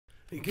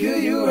Girl,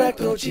 you rock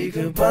Dolce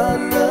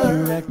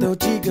Gabbana. You rock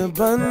Dolce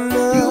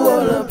Gabbana. You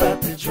all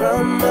about the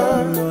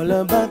drama. All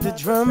about the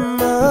drama.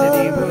 That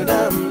ain't what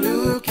I'm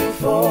looking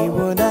for. Ain't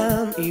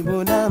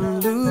what I'm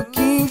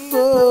looking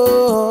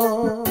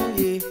for.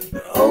 Yeah.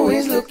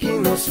 Always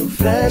looking oh so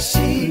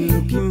flashy.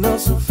 Looking oh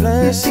so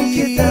flashy.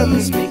 Your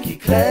diamonds make you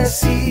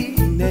classy.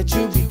 That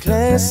you be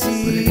classy.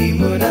 But it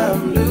ain't what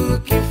I'm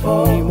looking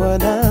for. Ain't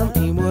what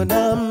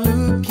I'm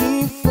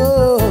looking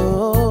for.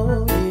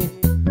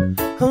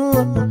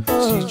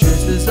 She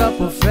dresses up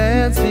a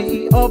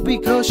fancy, all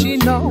because she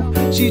know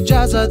she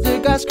drives other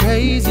guys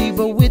crazy.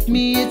 But with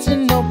me it's a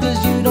no,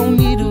 cause you don't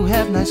need to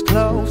have nice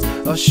clothes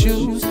or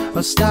shoes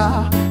or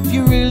style. If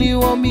you really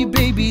want me,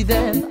 baby,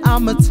 then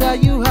I'ma tell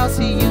you how.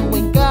 See, you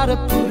ain't gotta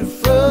put a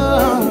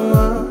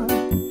front.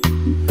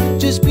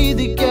 Just be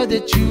the girl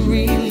that you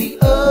really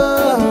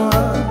are.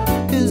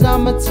 Cause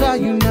I'ma tell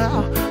you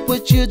now,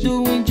 what you're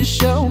doing just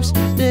shows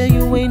that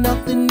you ain't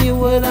nothing near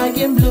what I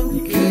am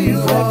looking Girl, you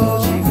rock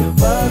Dolce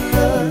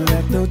Gabbana.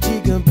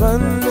 Dolce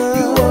Gabbana.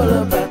 You all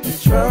about the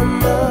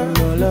drama.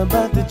 All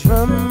about the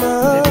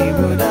drama. That ain't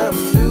what I'm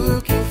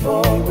looking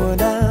for.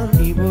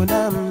 Ain't what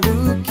I'm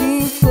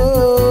looking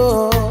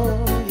for.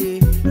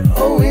 Yeah.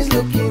 Always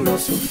looking oh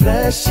so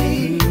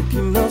flashy.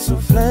 Looking oh so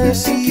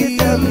flashy. Your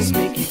diamonds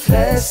make you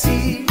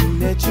classy.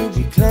 That you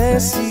be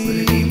classy. But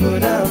it ain't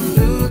what I'm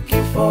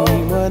looking for.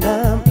 Ain't what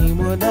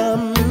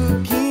I'm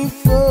looking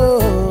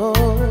for.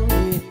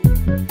 Yeah.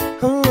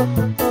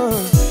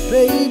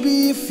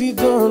 Baby, if you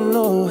don't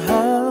know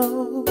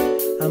how,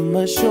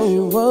 I'ma show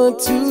you what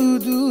to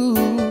do.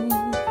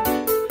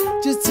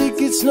 Just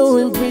take it slow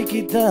and break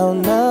it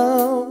down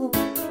now.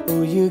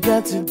 All you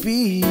got to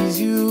be is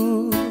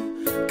you.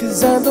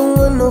 Cause I don't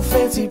want no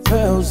fancy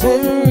pearls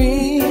and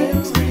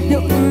rings.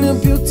 Your inner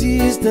beauty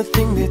is the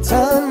thing that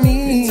I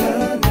need.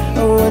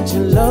 I want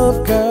your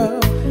love, girl,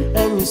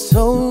 and your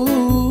soul.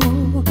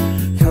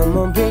 Come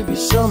on, baby,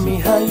 show me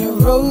how you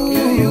roll.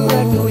 Girl, you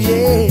rock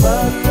Dolce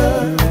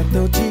Gabbana.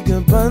 Dolce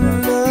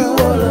Gabbana. You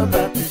all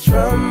about the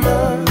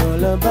drama.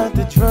 All about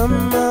the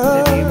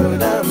drama. That ain't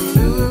what I'm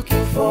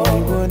looking for.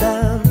 Ain't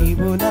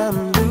what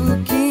I'm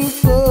looking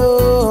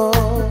for.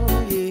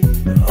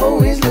 Yeah.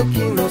 Always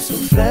looking oh so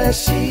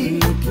flashy.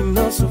 Looking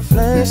oh so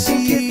flashy.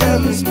 Your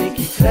diamonds make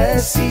you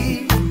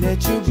classy.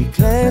 That you be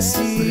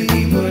classy. But it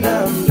ain't what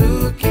I'm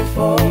looking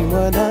for. Ain't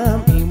what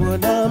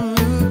I'm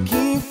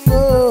looking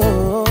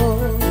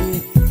for.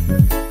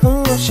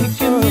 Yeah. She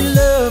give me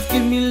love,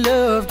 give me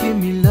love, give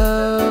me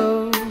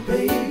love.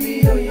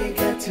 Baby, all you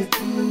got to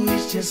do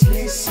is just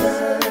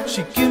listen.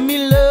 She give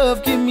me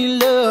love, give me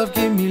love,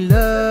 give me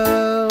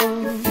love.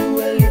 If you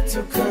a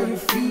little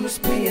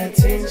confused, pay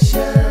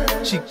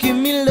attention. She give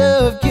me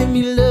love, give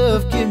me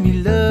love, give me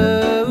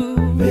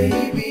love.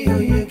 Baby,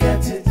 all you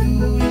got to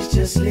do is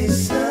just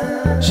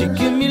listen. She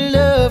give me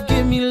love,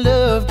 give me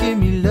love, give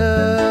me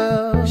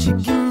love. She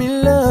give me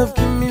love,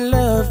 give me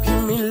love,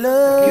 give me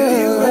love. Girl,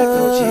 you rock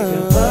Dolce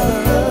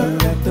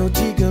Gabbana. Rock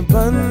Dolce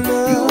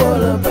Gabbana. You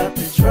all about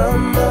the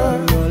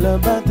drama. All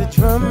about the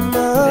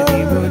drama. That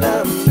ain't what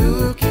I'm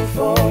looking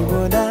for. Ain't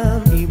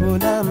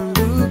what I'm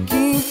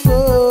looking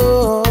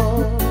for.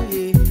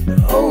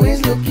 Yeah.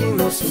 Always looking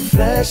oh so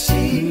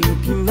flashy.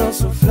 Looking oh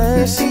so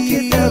flashy.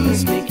 Your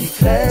diamonds make you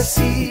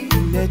classy.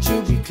 That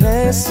you be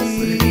classy.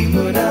 But it ain't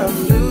what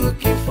I'm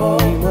looking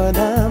for. Ain't what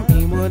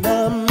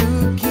I'm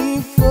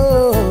looking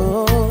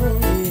for.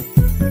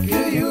 Yeah.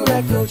 Girl, you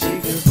rock Dolce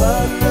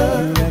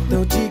Gabbana. Rock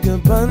Dolce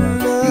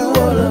Gabbana. You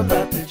all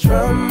about the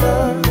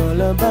drama.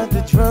 All about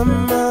the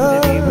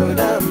drama. That ain't what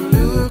I'm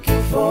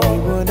looking for.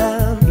 Ain't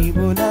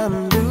what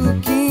I'm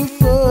looking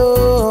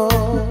for.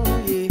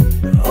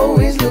 Yeah.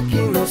 Always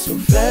looking oh so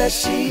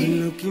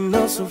flashy. Looking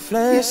oh so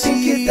flashy.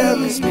 Your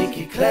diamonds make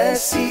you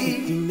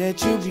classy.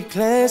 That you be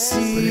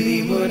classy. But it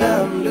ain't what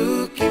I'm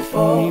looking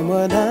for.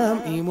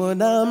 Ain't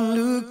what I'm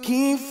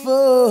looking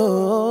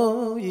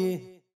for. Yeah.